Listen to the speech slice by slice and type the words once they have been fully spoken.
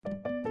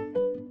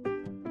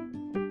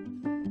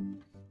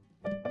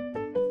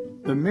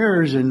The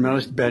mirrors in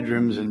most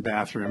bedrooms and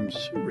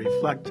bathrooms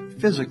reflect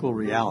physical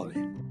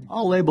reality.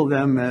 I'll label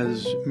them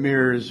as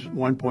mirrors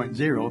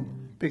 1.0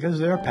 because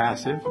they're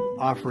passive,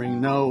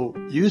 offering no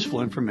useful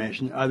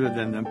information other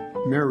than the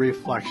mere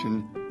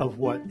reflection of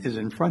what is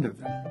in front of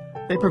them.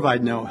 They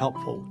provide no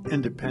helpful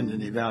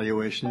independent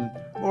evaluation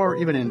or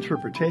even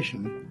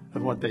interpretation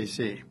of what they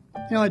see.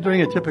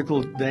 During a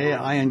typical day,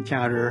 I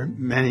encounter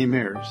many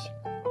mirrors.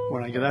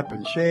 When I get up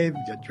and shave,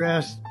 get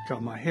dressed,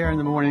 comb my hair in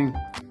the morning,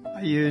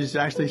 I use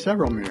actually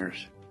several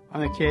mirrors.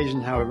 On occasion,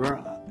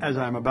 however, as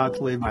I'm about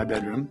to leave my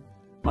bedroom,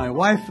 my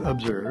wife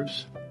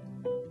observes,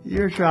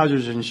 "Your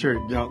trousers and shirt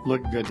don't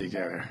look good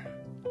together."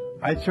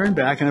 I turn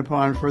back and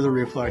upon further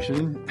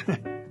reflection,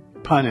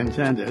 pun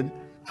intended,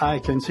 I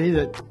can see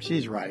that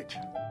she's right.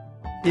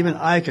 Even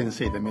I can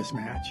see the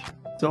mismatch.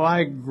 So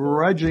I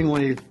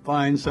grudgingly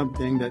find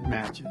something that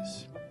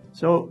matches.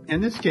 So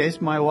in this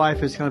case, my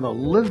wife is kind of a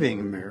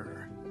living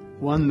mirror,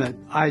 one that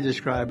I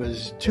describe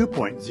as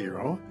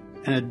 2.0,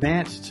 an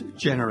advanced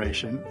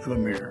generation of a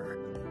mirror.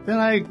 Then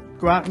I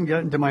go out and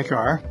get into my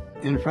car.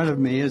 In front of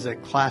me is a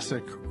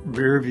classic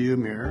rear view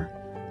mirror.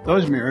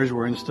 Those mirrors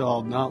were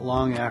installed not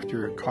long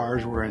after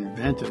cars were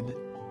invented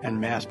and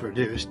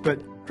mass-produced,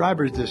 but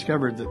drivers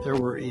discovered that there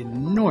were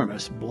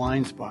enormous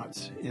blind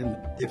spots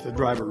if the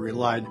driver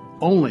relied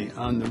only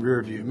on the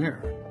rear view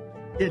mirror.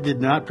 It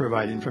did not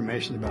provide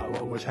information about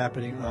what was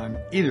happening on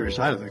either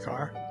side of the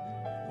car.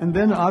 And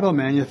then auto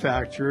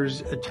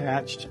manufacturers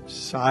attached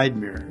side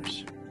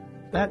mirrors.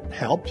 That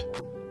helped,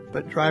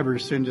 but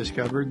drivers soon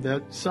discovered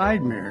that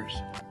side mirrors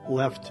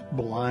left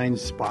blind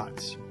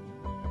spots.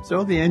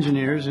 So the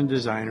engineers and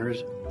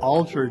designers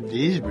altered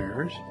these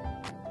mirrors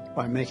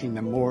by making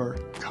them more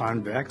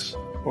convex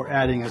or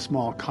adding a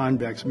small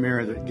convex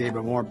mirror that gave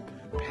a more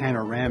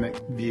panoramic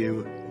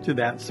view to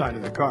that side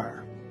of the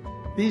car.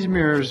 These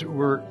mirrors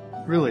were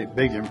really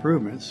big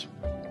improvements,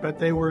 but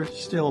they were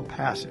still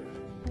passive.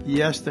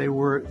 Yes, they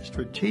were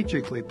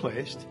strategically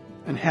placed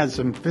and had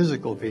some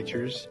physical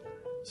features,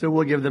 so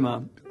we'll give them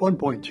a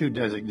 1.2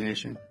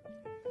 designation.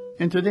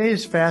 In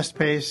today's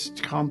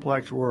fast-paced,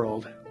 complex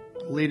world,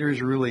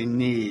 leaders really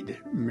need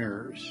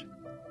mirrors.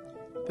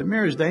 The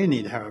mirrors they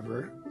need,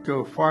 however,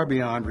 go far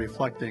beyond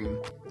reflecting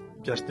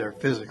just their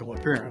physical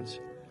appearance.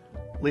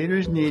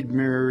 Leaders need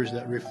mirrors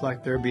that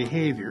reflect their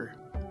behavior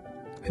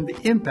and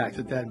the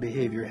impact that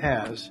behavior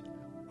has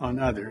on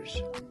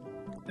others.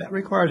 That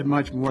requires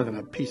much more than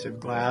a piece of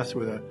glass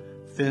with a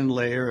thin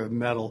layer of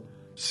metal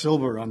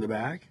silver on the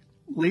back.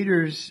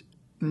 Leaders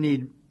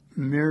need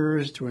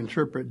mirrors to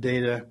interpret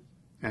data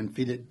and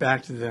feed it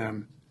back to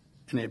them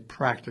in a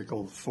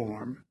practical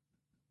form.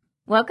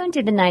 Welcome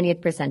to the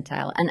 90th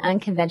Percentile, an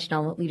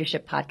unconventional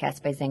leadership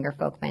podcast by Zenger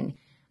Folkman.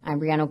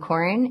 I'm Brianna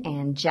Corin,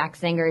 and Jack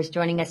Zenger is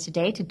joining us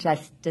today to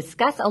just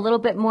discuss a little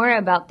bit more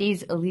about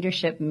these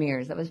leadership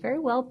mirrors. That was very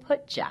well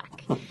put,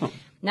 Jack.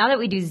 Now that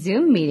we do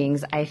Zoom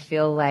meetings, I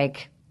feel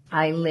like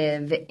I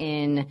live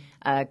in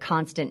a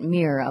constant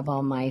mirror of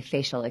all my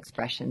facial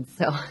expressions.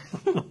 So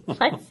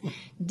let's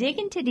dig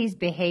into these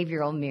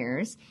behavioral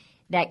mirrors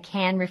that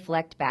can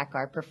reflect back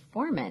our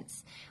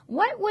performance.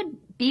 What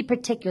would be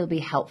particularly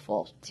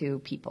helpful to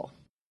people?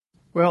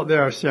 Well,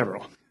 there are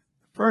several.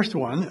 First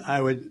one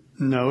I would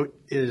note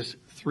is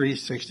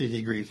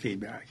 360-degree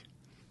feedback.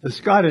 The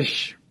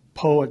Scottish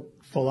poet,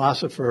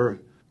 philosopher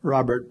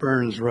Robert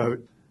Burns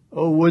wrote,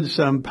 "Oh, would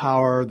some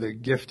power the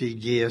giftie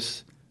gie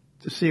us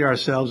to see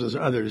ourselves as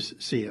others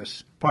see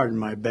us." Pardon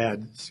my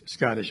bad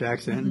Scottish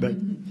accent, but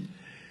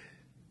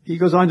he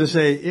goes on to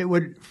say, "It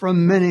would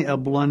from many a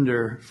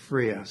blunder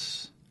free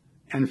us,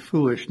 and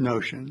foolish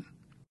notion."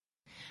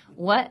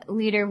 What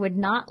leader would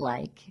not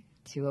like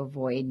to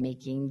avoid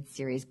making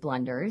serious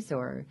blunders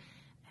or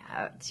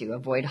to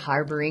avoid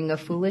harboring a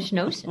foolish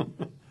notion?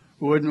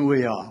 Wouldn't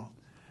we all?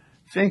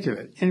 Think of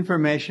it.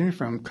 Information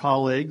from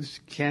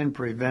colleagues can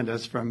prevent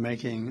us from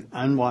making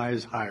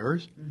unwise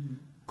hires,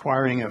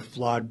 acquiring a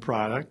flawed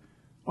product,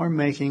 or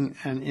making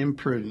an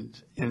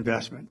imprudent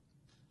investment.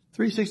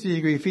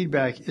 360-degree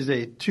feedback is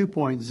a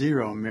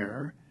 2.0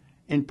 mirror,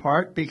 in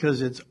part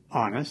because it's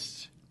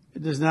honest.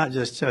 It does not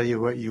just tell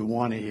you what you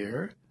want to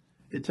hear.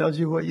 It tells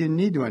you what you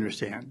need to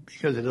understand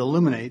because it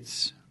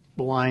illuminates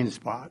blind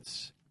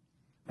spots.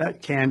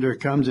 That candor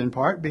comes in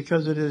part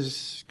because it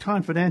is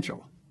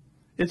confidential.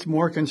 It's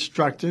more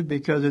constructive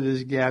because it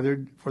is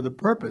gathered for the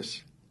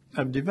purpose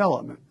of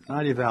development,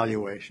 not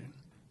evaluation.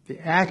 The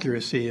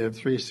accuracy of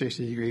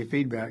 360-degree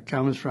feedback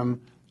comes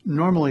from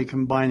normally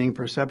combining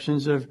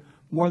perceptions of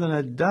more than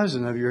a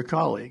dozen of your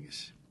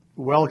colleagues.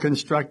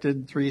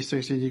 Well-constructed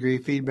 360-degree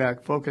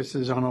feedback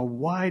focuses on a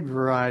wide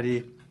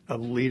variety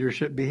of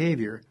leadership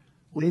behavior,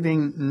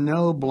 leaving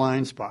no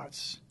blind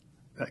spots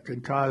that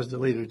could cause the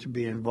leader to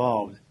be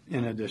involved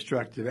in a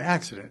destructive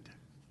accident.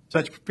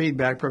 Such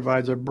feedback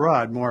provides a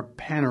broad, more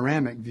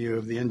panoramic view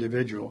of the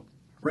individual,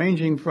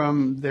 ranging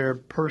from their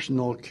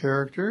personal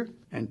character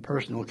and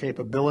personal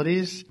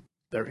capabilities,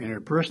 their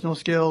interpersonal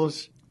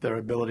skills, their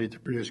ability to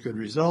produce good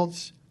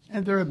results,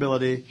 and their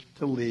ability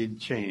to lead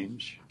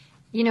change.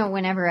 You know,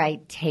 whenever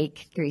I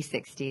take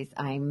 360s,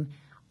 I'm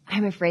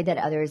I'm afraid that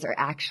others are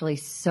actually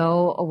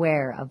so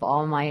aware of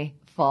all my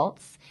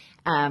faults.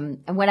 And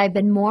what I've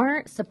been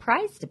more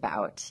surprised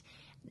about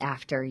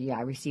after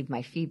I received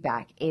my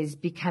feedback is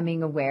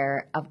becoming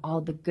aware of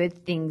all the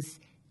good things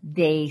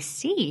they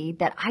see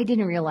that I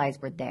didn't realize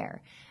were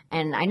there.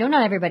 And I know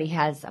not everybody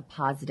has a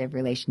positive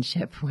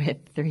relationship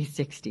with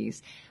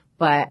 360s,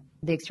 but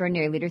the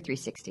Extraordinary Leader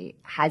 360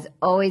 has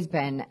always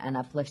been an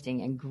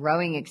uplifting and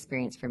growing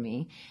experience for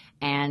me.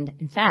 And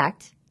in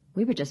fact,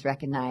 we were just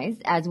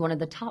recognized as one of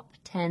the top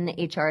 10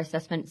 HR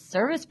assessment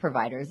service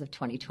providers of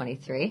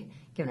 2023,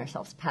 giving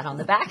ourselves a pat on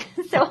the back.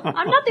 So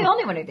I'm not the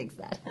only one who thinks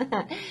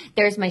that.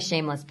 There's my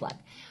shameless plug.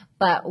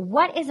 But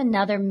what is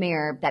another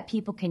mirror that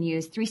people can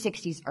use?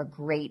 360s are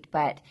great,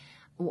 but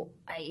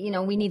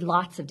we need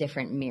lots of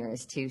different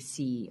mirrors to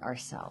see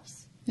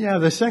ourselves. Yeah,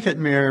 the second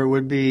mirror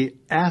would be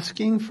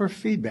asking for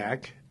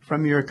feedback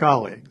from your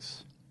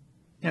colleagues.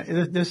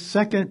 This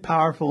second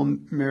powerful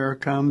mirror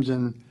comes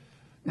in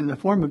the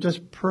form of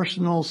just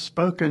personal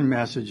spoken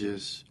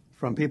messages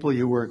from people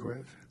you work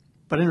with.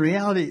 But in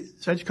reality,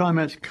 such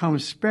comments come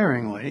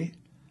sparingly.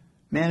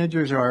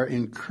 Managers are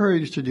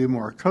encouraged to do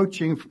more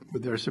coaching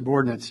with their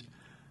subordinates,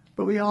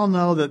 but we all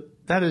know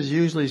that is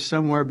usually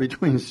somewhere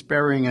between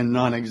sparing and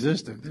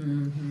non-existent.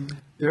 Mm-hmm.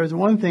 There is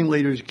one thing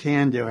leaders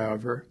can do,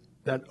 however,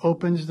 that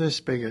opens the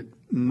spigot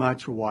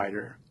much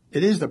wider.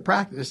 It is the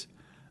practice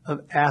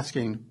of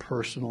asking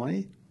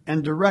personally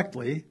and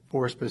directly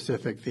for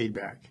specific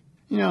feedback.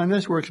 And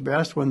this works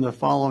best when the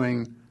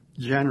following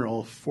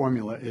general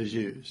formula is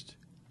used.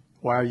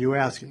 Why are you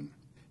asking?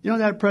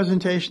 That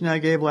presentation I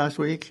gave last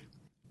week?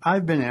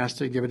 I've been asked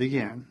to give it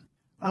again.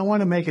 I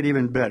want to make it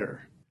even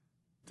better.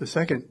 The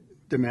second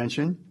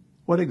dimension,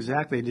 what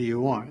exactly do you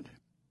want?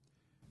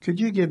 Could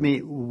you give me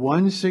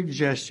one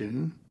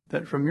suggestion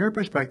that from your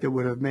perspective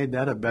would have made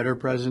that a better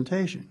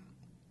presentation?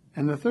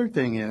 And the third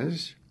thing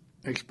is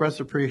express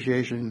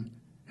appreciation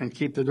and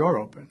keep the door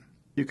open.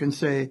 You can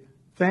say,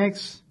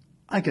 thanks,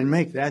 I can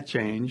make that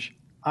change.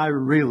 I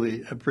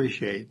really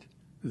appreciate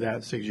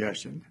that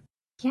suggestion.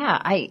 Yeah,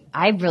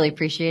 I really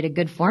appreciate a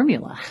good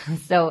formula.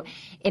 So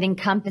it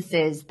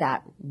encompasses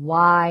that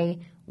why,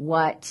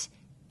 what,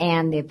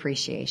 and the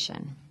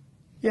appreciation.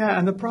 Yeah,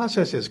 and the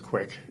process is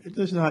quick. It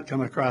does not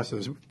come across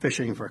as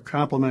fishing for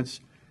compliments.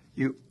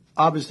 You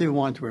obviously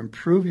want to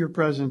improve your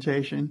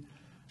presentation.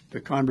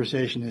 The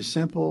conversation is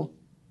simple.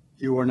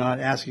 You are not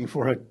asking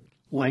for a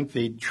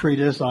lengthy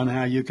treatise on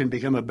how you can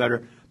become a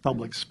better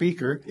public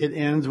speaker. It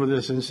ends with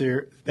a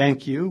sincere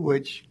thank you,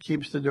 which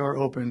keeps the door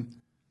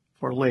open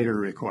for later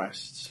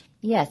requests.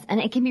 Yes, and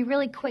it can be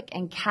really quick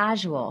and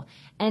casual,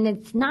 and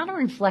it's not a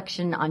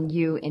reflection on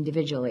you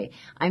individually.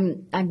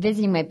 I'm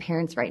visiting my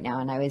parents right now,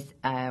 and I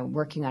was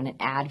working on an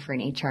ad for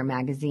an HR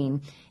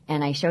magazine,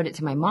 and I showed it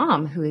to my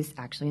mom, who is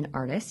actually an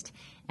artist,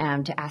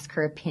 to ask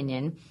her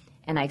opinion,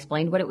 and I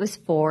explained what it was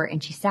for,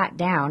 and she sat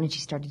down and she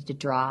started to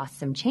draw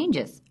some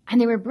changes,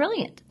 and they were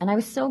brilliant, and I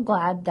was so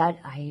glad that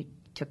I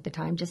took the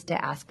time just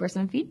to ask for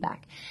some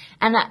feedback.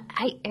 And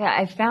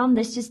I found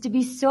this just to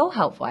be so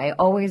helpful. I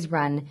always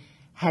run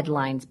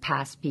headlines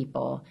past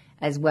people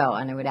as well.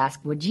 And I would ask,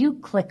 would you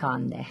click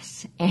on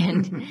this?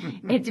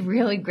 And it's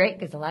really great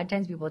because a lot of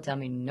times people tell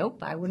me, nope,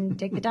 I wouldn't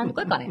take the time to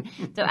click on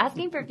it. So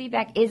asking for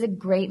feedback is a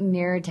great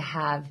mirror to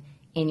have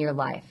in your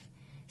life.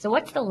 So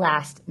what's the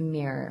last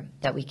mirror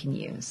that we can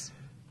use?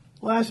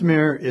 Last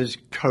mirror is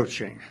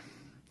coaching.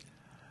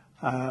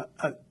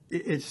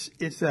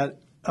 It's that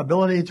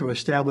ability to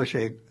establish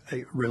a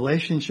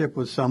relationship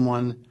with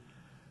someone.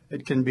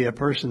 It can be a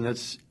person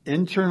that's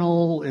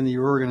internal in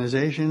your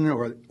organization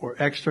or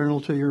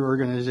external to your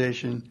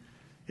organization.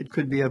 It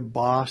could be a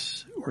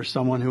boss or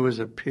someone who is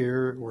a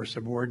peer or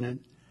subordinate.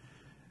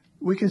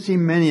 We can see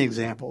many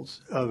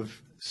examples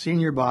of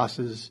senior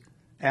bosses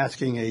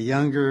asking a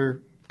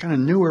younger, kind of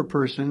newer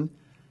person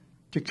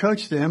to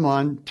coach them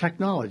on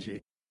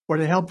technology or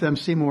to help them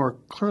see more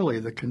clearly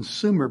the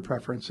consumer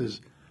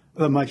preferences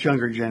of a much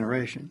younger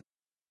generation.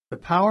 The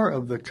power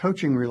of the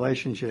coaching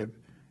relationship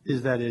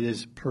is that it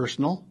is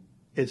personal,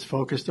 it's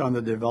focused on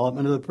the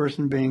development of the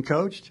person being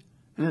coached,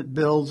 and it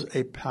builds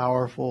a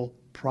powerful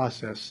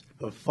process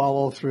of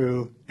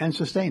follow-through and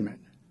sustainment.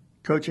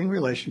 Coaching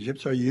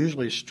relationships are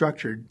usually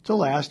structured to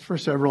last for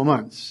several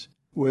months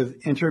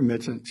with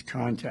intermittent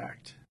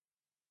contact.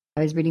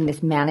 I was reading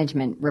this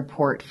management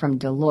report from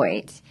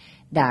Deloitte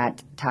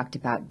that talked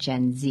about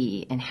Gen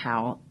Z and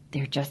how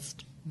they're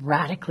just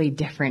radically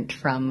different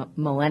from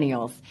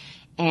millennials.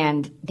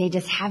 And they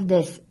just have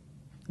this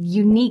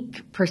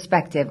unique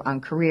perspective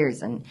on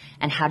careers and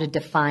how to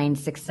define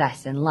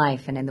success in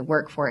life and in the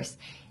workforce.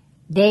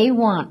 They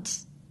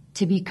want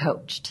to be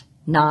coached,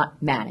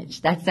 not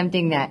managed. That's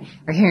something that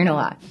we're hearing a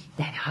lot.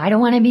 That I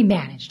don't want to be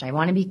managed. I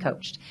want to be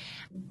coached.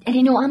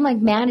 And unlike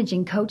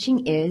managing,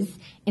 coaching is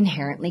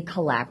inherently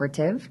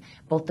collaborative.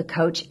 Both the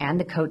coach and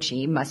the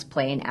coachee must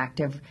play an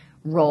active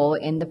role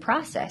in the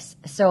process.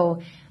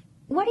 So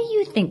what do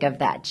you think of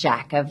that,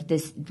 Jack, of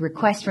this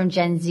request from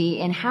Gen Z,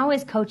 and how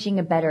is coaching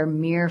a better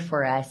mirror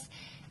for us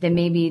than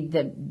maybe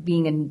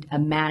being a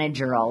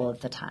manager all of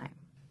the time?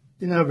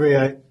 You know,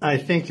 Bri, I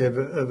think of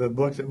a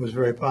book that was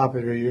very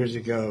popular years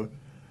ago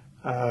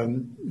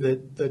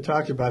that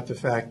talked about the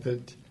fact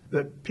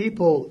that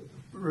people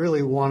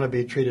really want to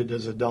be treated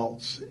as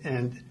adults.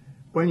 And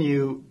when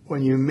you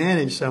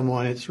manage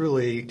someone, it's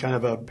really kind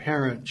of a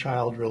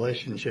parent-child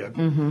relationship.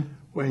 Mm-hmm.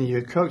 When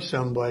you coach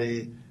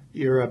somebody,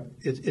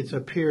 it's a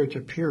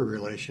peer-to-peer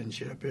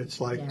relationship.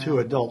 It's like two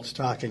adults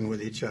talking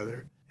with each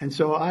other. And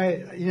so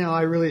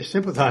I really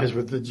sympathize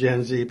with the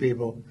Gen Z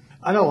people.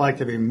 I don't like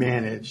to be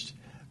managed,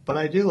 but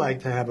I do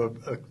like to have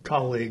a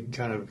colleague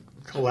kind of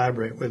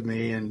collaborate with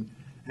me and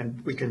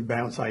we can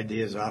bounce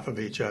ideas off of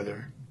each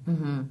other.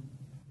 Mm-hmm.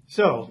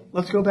 So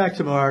let's go back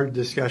to our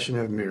discussion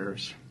of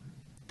mirrors.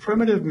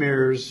 Primitive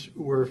mirrors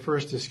were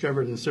first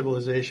discovered in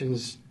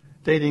civilizations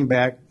dating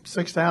back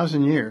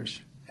 6,000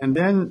 years. And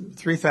then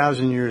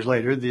 3,000 years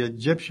later, the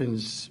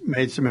Egyptians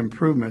made some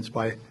improvements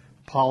by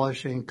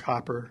polishing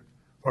copper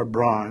or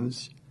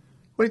bronze,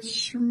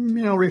 which,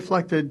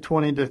 reflected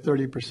 20 to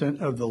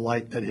 30% of the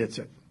light that hits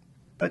it.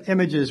 But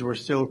images were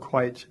still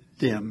quite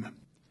dim.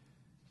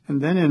 And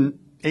then in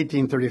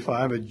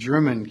 1835, a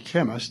German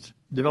chemist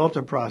developed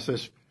a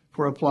process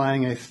for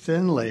applying a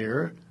thin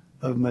layer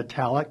of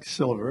metallic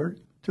silver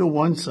to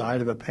one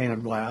side of a pane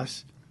of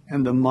glass,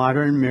 and the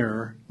modern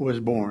mirror was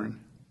born.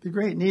 The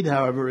great need,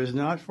 however, is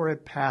not for a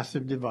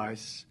passive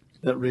device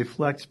that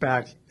reflects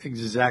back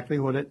exactly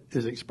what it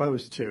is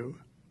exposed to.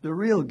 The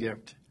real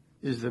gift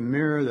is the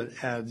mirror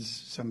that adds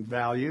some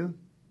value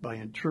by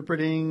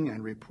interpreting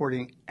and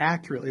reporting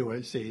accurately what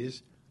it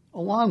sees,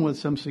 along with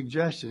some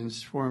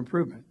suggestions for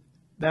improvement.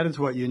 That is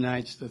what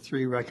unites the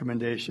three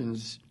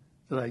recommendations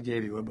that I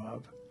gave you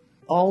above.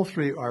 All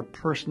three are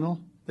personal.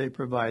 They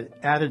provide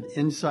added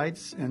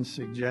insights and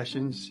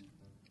suggestions.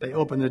 They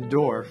open the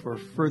door for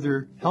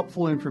further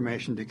helpful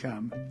information to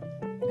come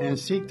and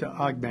seek to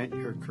augment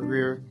your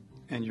career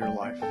and your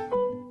life.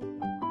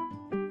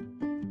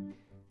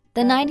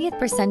 The 90th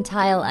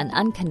Percentile, an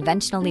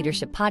Unconventional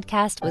Leadership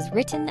podcast, was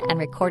written and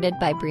recorded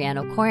by Brianne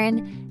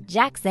O'Corin,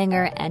 Jack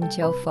Zenger, and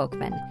Joe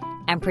Folkman,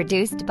 and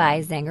produced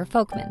by Zenger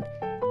Folkman.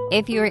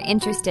 If you are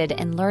interested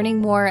in learning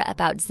more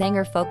about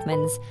Zenger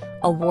Folkman's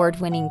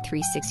award-winning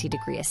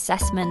 360-degree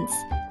assessments,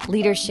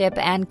 leadership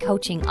and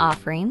coaching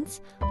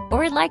offerings, or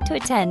would like to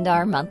attend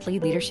our monthly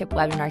leadership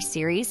webinar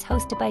series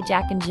hosted by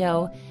Jack and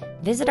Joe,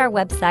 visit our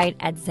website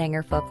at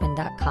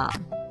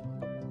zengerfolkman.com.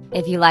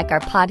 If you like our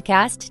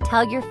podcast,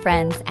 tell your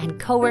friends and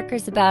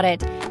coworkers about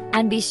it,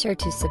 and be sure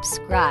to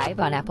subscribe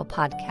on Apple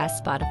Podcasts,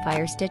 Spotify,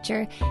 or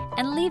Stitcher,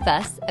 and leave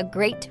us a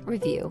great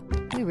review.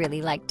 We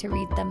really like to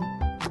read them.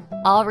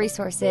 All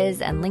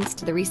resources and links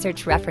to the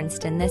research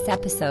referenced in this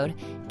episode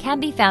can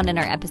be found in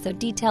our episode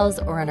details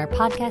or on our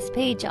podcast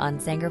page on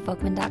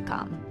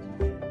zengerfolkman.com.